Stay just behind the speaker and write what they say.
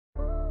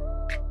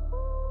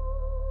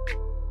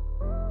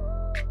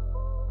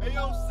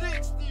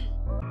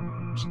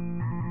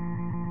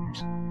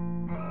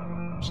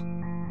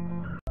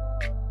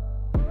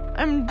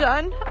I'm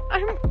done.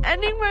 I'm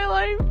ending my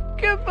life.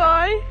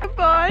 Goodbye.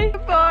 Goodbye.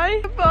 Goodbye.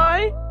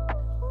 Goodbye.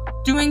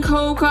 Doing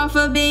coke off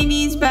a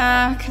baby's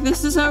back.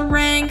 This is a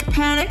rank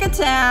panic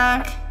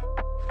attack.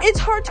 It's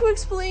hard to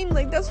explain,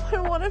 like, that's why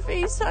I want to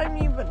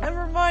FaceTime you, but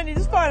never mind,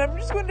 it's fine. I'm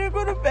just going to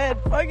go to bed,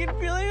 fucking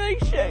feeling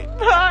like shit.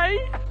 Bye.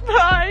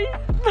 Bye.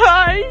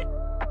 Bye.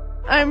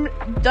 I'm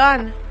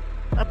done.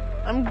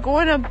 I'm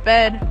going to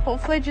bed.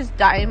 Hopefully I just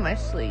die in my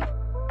sleep.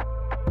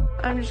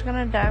 I'm just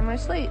gonna die in my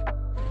sleep.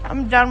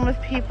 I'm done with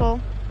people.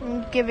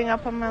 I'm giving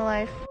up on my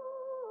life.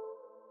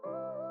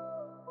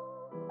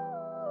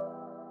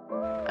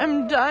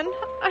 I'm done.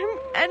 I'm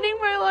ending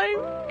my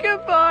life.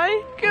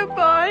 Goodbye.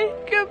 Goodbye.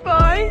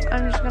 Goodbye.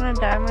 I'm just gonna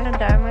die. I'm gonna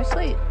die in my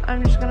sleep.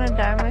 I'm just gonna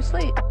die in my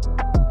sleep.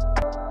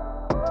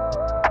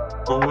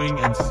 Going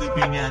and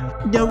sleeping in.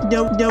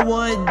 The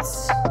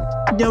woods.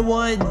 The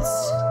woods.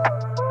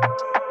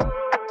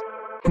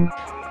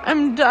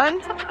 I'm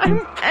done.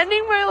 I'm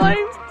ending my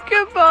life.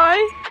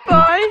 Goodbye.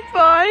 Bye.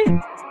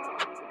 Bye.